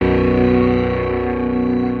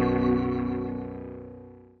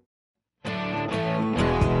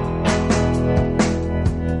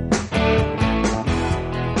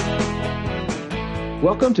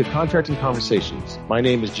Welcome to Contracting Conversations. My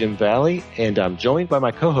name is Jim Valley, and I'm joined by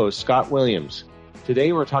my co-host, Scott Williams.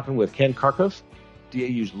 Today, we're talking with Ken Kharkov,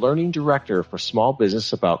 DAU's Learning Director for Small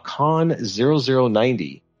Business, about Con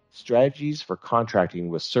 0090, Strategies for Contracting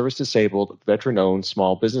with Service-Disabled, Veteran-Owned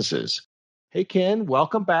Small Businesses. Hey, Ken,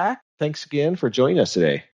 welcome back. Thanks again for joining us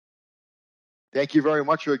today. Thank you very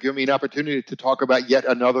much for giving me an opportunity to talk about yet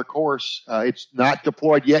another course. It's not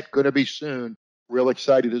deployed yet, going to be soon. Real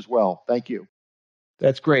excited as well. Thank you.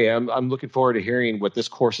 That's great. I'm looking forward to hearing what this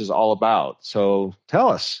course is all about. So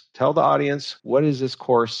tell the audience, what is this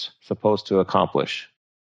course supposed to accomplish?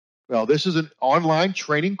 Well, this is an online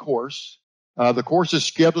training course. The course is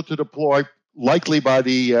scheduled to deploy likely by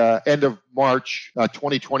the end of March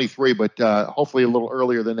 2023, but hopefully a little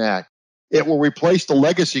earlier than that. It will replace the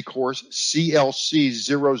legacy course, CLC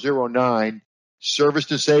 009, Service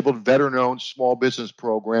Disabled Veteran-Owned Small Business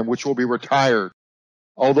Program, which will be retired.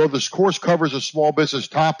 Although this course covers a small business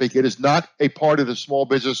topic, it is not a part of the small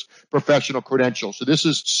business professional credential. So this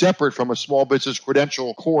is separate from a small business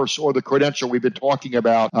credential course or the credential we've been talking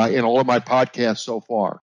about in all of my podcasts so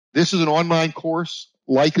far. This is an online course,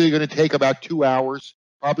 likely going to take about 2 hours,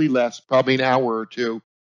 probably less, probably an hour or two.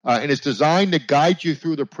 And it's designed to guide you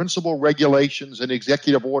through the principal regulations and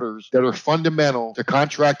executive orders that are fundamental to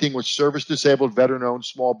contracting with service-disabled veteran-owned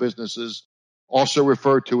small businesses, also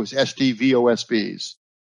referred to as SDVOSBs.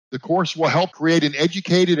 The course will help create an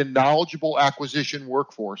educated and knowledgeable acquisition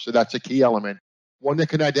workforce, so that's a key element. One that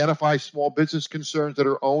can identify small business concerns that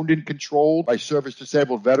are owned and controlled by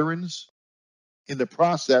service-disabled veterans. In the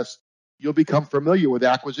process, you'll become familiar with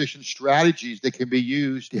acquisition strategies that can be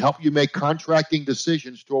used to help you make contracting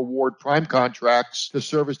decisions to award prime contracts to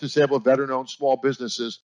service-disabled veteran-owned small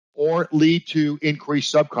businesses or lead to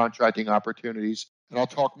increased subcontracting opportunities. And I'll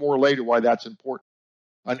talk more later why that's important.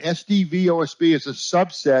 An SDVOSB is a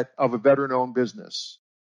subset of a veteran-owned business.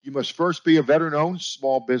 You must first be a veteran-owned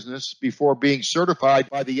small business before being certified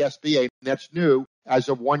by the SBA. And that's new. As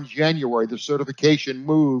of 1 January, the certification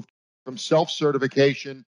moved from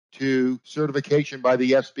self-certification to certification by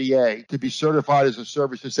the SBA to be certified as a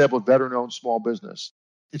service-disabled veteran-owned small business.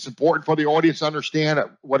 It's important for the audience to understand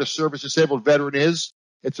what a service-disabled veteran is.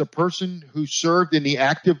 It's a person who served in the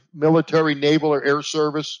active military, naval, or air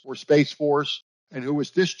service or Space Force and who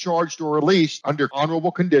was discharged or released under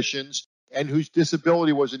honorable conditions and whose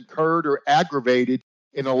disability was incurred or aggravated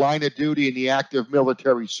in a line of duty in the active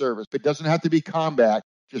military service. It doesn't have to be combat,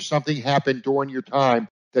 just something happened during your time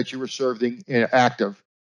that you were serving active.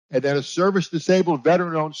 And then a service-disabled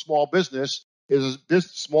veteran-owned small business is a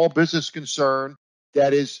small business concern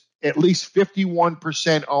that is at least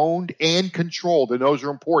 51% owned and controlled, and those are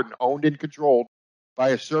important, owned and controlled by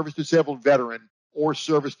a service-disabled veteran or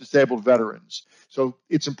service-disabled veterans. So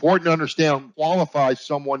it's important to understand what qualifies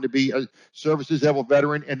someone to be a service-disabled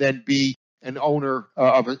veteran and then be an owner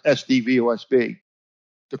of an SDVOSB.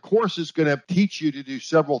 The course is going to teach you to do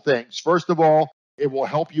several things. First of all, it will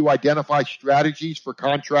help you identify strategies for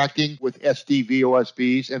contracting with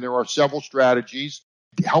SDVOSBs, and there are several strategies.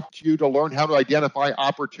 It helps you to learn how to identify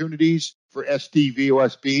opportunities for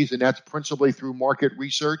SDVOSBs, and that's principally through market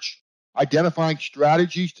research. Identifying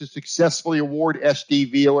strategies to successfully award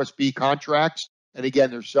SDVOSB contracts, and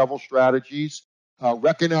again, there's several strategies.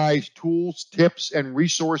 Recognize tools, tips, and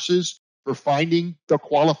resources for finding the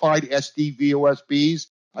qualified SDVOSBs,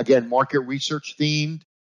 again, market research themed.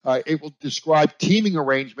 It will describe teaming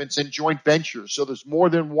arrangements and joint ventures. So there's more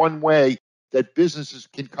than one way that businesses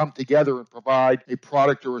can come together and provide a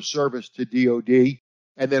product or a service to DoD.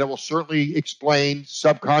 And then it will certainly explain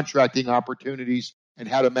subcontracting opportunities and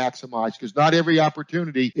how to maximize, because not every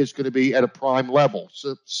opportunity is going to be at a prime level.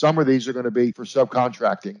 So some of these are going to be for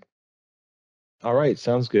subcontracting. All right.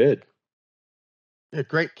 Sounds good. Yeah,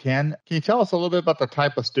 great, Ken. Can you tell us a little bit about the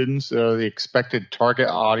type of students, the expected target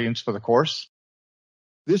audience for the course?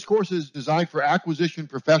 This course is designed for acquisition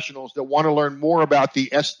professionals that want to learn more about the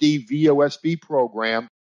SDVOSB program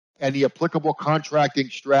and the applicable contracting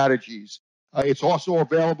strategies. It's also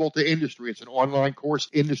available to industry. It's an online course.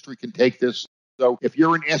 Industry can take this. So if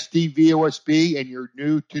you're an SDVOSB and you're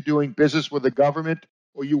new to doing business with the government,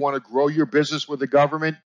 or you want to grow your business with the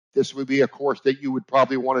government, this would be a course that you would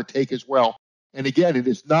probably want to take as well. And again, it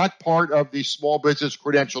is not part of the small business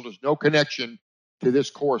credential. There's no connection to this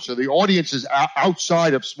course. So the audience is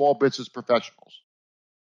outside of small business professionals.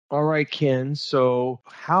 All right, Ken. So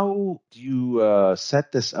how do you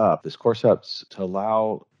set this course up to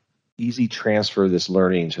allow easy transfer of this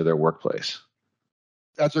learning to their workplace?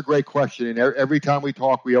 That's a great question. And every time we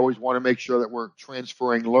talk, we always want to make sure that we're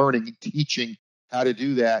transferring learning and teaching how to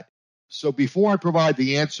do that. So before I provide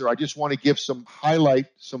the answer, I just want to give some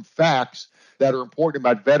facts that are important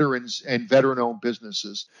about veterans and veteran-owned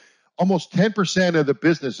businesses. Almost 10% of the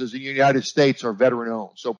businesses in the United States are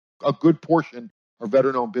veteran-owned. So a good portion are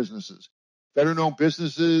veteran-owned businesses. Veteran-owned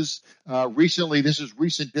businesses, recently, this is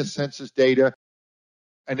recent census data,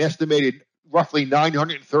 an estimated roughly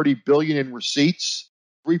 $930 billion in receipts,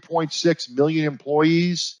 3.6 million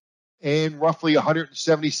employees, and roughly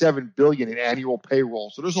 $177 billion in annual payroll.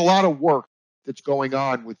 So there's a lot of work that's going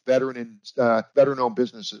on with veteran-owned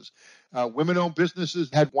businesses. Women-owned businesses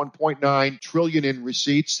had $1.9 trillion in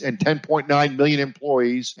receipts and 10.9 million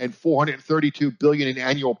employees and $432 billion in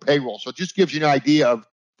annual payroll. So it just gives you an idea of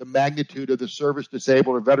the magnitude of the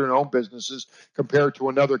service-disabled or veteran-owned businesses compared to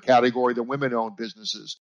another category, the women-owned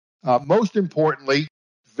businesses. Most importantly,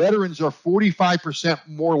 veterans are 45%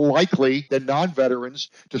 more likely than non-veterans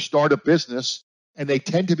to start a business, and they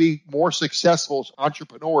tend to be more successful as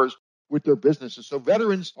entrepreneurs with their businesses. So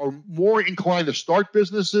veterans are more inclined to start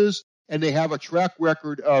businesses, and they have a track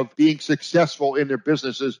record of being successful in their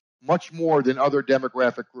businesses much more than other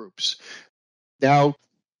demographic groups. Now,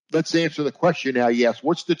 let's answer the question now. Yes,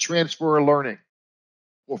 what's the transfer of learning?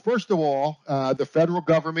 Well, first of all, the federal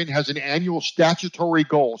government has an annual statutory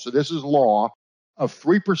goal, so this is law, of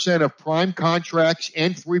 3% of prime contracts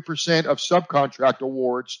and 3% of subcontract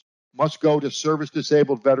awards must go to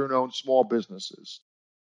service-disabled veteran-owned small businesses.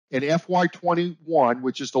 In FY21,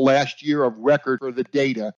 which is the last year of record for the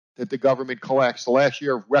data that the government collects, the last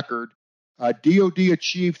year of record, DOD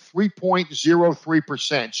achieved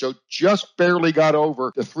 3.03%, so just barely got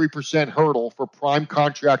over the 3% hurdle for prime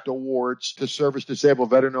contract awards to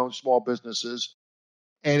service-disabled veteran-owned small businesses.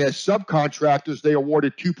 And as subcontractors, they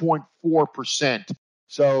awarded 2.4%,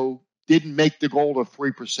 so didn't make the goal of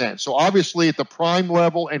 3%. So obviously at the prime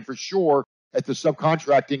level and for sure at the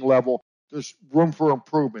subcontracting level, there's room for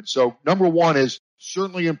improvement. So number one is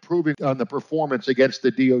certainly improving on the performance against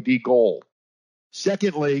the DOD goal.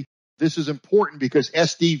 Secondly, this is important because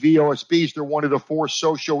SDVOSBs, they're one of the 4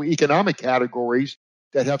 socioeconomic categories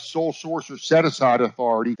that have sole source or set-aside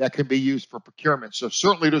authority that can be used for procurement. So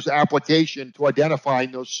certainly there's application to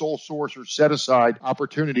identifying those sole source or set-aside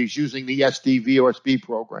opportunities using the SDVOSB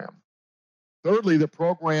program. Thirdly, the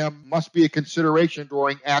program must be a consideration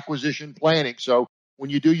during acquisition planning. So when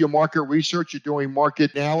you do your market research, you're doing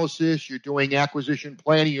market analysis, you're doing acquisition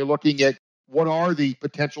planning, you're looking at what are the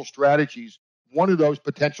potential strategies. One of those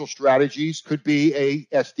potential strategies could be a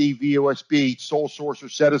SDVOSB sole source or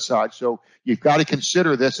set aside. So you've got to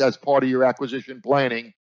consider this as part of your acquisition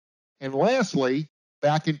planning. And lastly,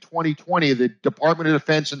 back in 2020, the Department of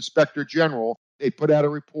Defense Inspector General, they put out a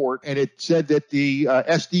report, and it said that the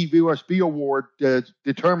SDVOSB award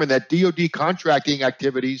determined that DoD contracting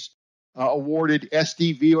activities awarded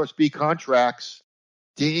SDVOSB contracts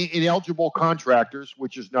to ineligible contractors,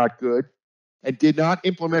 which is not good, and did not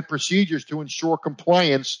implement procedures to ensure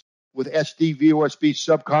compliance with SDVOSB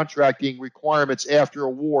subcontracting requirements after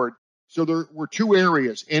award. So there were 2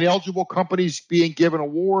 areas: ineligible companies being given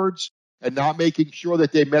awards and not making sure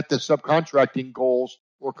that they met the subcontracting goals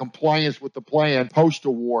or compliance with the plan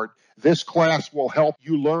post-award. This class will help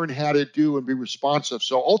you learn how to do and be responsive.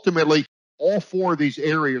 So ultimately, all 4 of these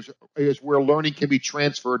areas is where learning can be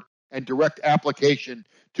transferred and direct application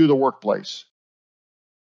to the workplace.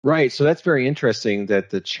 Right. So that's very interesting that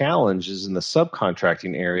the challenge is in the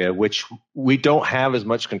subcontracting area, which we don't have as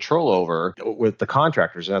much control over with the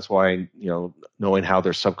contractors. That's why, knowing how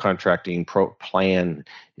their subcontracting plan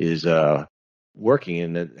is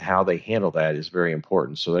working and how they handle that is very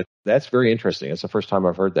important. So that's very interesting. That's the first time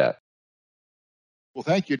I've heard that. Well,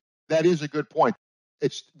 thank you. That is a good point.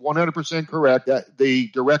 It's 100% correct that the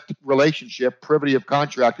direct relationship, privity of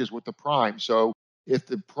contract, is with the prime. So if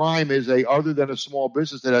the prime is other than a small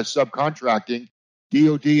business that has subcontracting,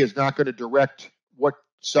 DOD is not going to direct what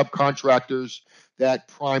subcontractors that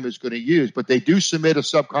prime is going to use. But they do submit a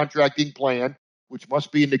subcontracting plan, which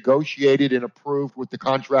must be negotiated and approved with the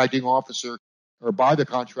contracting officer or by the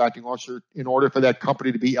contracting officer in order for that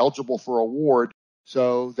company to be eligible for award.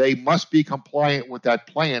 So they must be compliant with that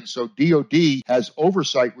plan. So DOD has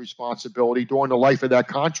oversight responsibility during the life of that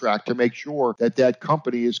contract to make sure that that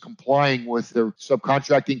company is complying with their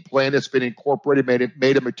subcontracting plan that's been incorporated,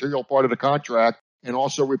 made a material part of the contract, and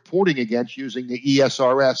also reporting against using the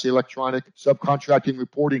ESRS, the Electronic Subcontracting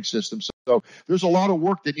Reporting System. So there's a lot of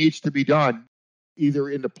work that needs to be done, either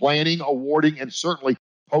in the planning, awarding, and certainly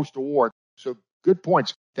post-award. So good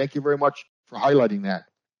points. Thank you very much for highlighting that.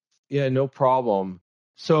 Yeah, no problem.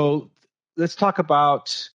 So let's talk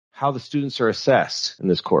about how the students are assessed in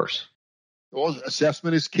this course. Well,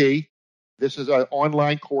 assessment is key. This is an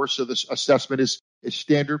online course, so this assessment is It's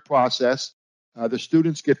standard process. The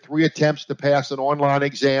students get 3 attempts to pass an online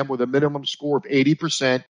exam with a minimum score of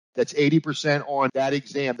 80%. That's 80% on that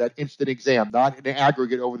exam, that instant exam, not an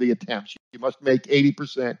aggregate over the attempts. You must make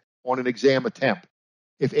 80% on an exam attempt.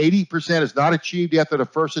 If 80% is not achieved after the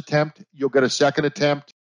first attempt, you'll get a second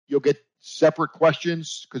attempt. You'll get separate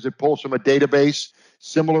questions because it pulls from a database,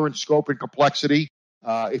 similar in scope and complexity.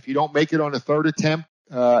 If you don't make it on the third attempt,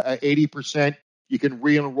 at 80%, you can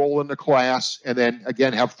re-enroll in the class and then,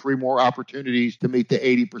 again, have 3 more opportunities to meet the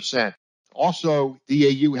 80%. Also,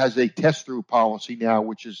 DAU has a test-through policy now,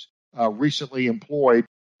 which is recently employed.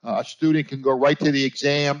 A student can go right to the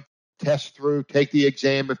exam, test through, take the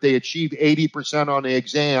exam. If they achieve 80% on the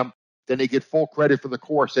exam, then they get full credit for the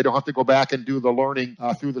course. They don't have to go back and do the learning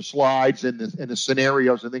through the slides and the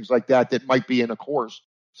scenarios and things like that might be in a course.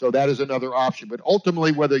 So that is another option. But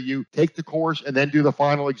ultimately, whether you take the course and then do the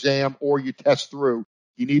final exam or you test through,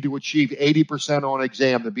 you need to achieve 80% on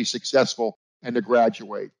exam to be successful and to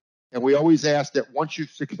graduate. And we always ask that once you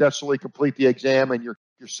successfully complete the exam and you're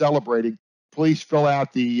celebrating, please fill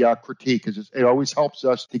out the critique because it always helps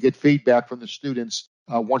us to get feedback from the students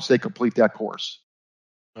once they complete that course.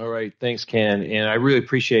 All right. Thanks, Ken. And I really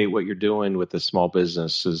appreciate what you're doing with the small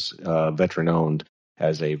businesses, veteran-owned,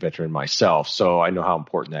 as a veteran myself. So I know how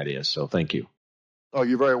important that is. So thank you. Oh,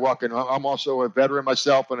 you're very welcome. I'm also a veteran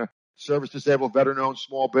myself and a service-disabled veteran-owned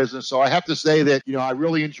small business. So I have to say that, I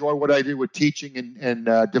really enjoy what I do with teaching and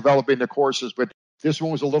developing the courses. But this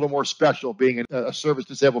one was a little more special, being a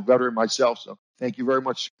service-disabled veteran myself. So thank you very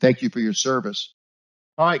much. Thank you for your service.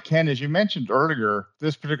 All right, Ken, as you mentioned earlier,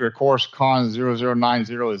 this particular course, CON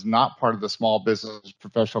 0090, is not part of the small business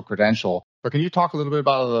professional credential. But can you talk a little bit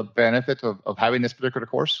about the benefit of having this particular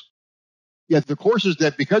course? Yeah, the course is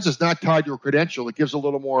that because it's not tied to a credential, it gives a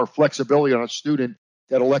little more flexibility on a student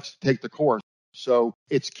that elects to take the course. So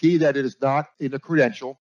it's key that it is not in a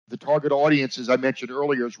credential. The target audience, as I mentioned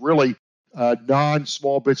earlier, is really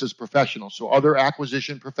non-small business professionals, so other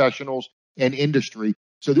acquisition professionals and industry.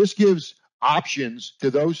 So this gives options to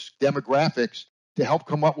those demographics to help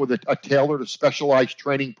come up with a tailored, specialized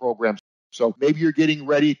training program. So maybe you're getting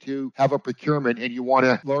ready to have a procurement and you want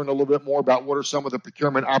to learn a little bit more about what are some of the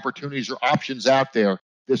procurement opportunities or options out there.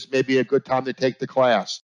 This may be a good time to take the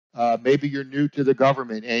class. Maybe you're new to the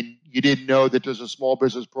government and you didn't know that there's a small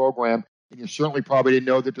business program, and you certainly probably didn't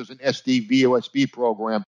know that there's an SDVOSB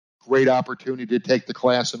program. Great opportunity to take the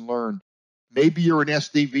class and learn. Maybe you're an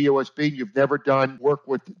SDVOSB and you've never done work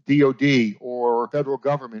with DOD or federal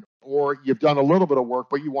government, or you've done a little bit of work,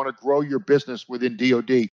 but you want to grow your business within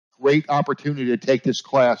DOD. Great opportunity to take this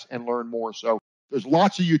class and learn more. So there's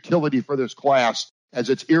lots of utility for this class as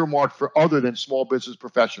it's earmarked for other than small business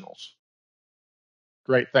professionals.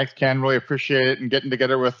 Great. Thanks, Ken. Really appreciate it, and getting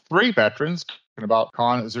together with 3 veterans talking about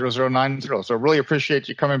CON 0090. So really appreciate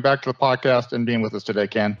you coming back to the podcast and being with us today,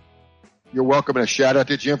 Ken. You're welcome. And a shout out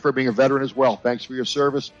to Jim for being a veteran as well. Thanks for your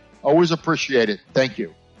service. Always appreciate it. Thank you.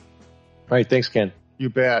 All right. Thanks, Ken. You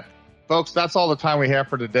bet. Folks, that's all the time we have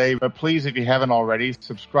for today. But please, if you haven't already,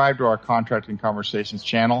 subscribe to our Contracting Conversations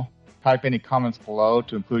channel. Type any comments below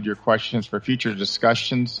to include your questions for future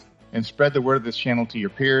discussions, and spread the word of this channel to your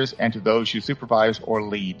peers and to those you supervise or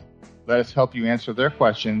lead. Let us help you answer their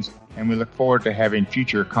questions, and we look forward to having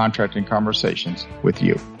future contracting conversations with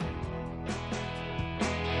you.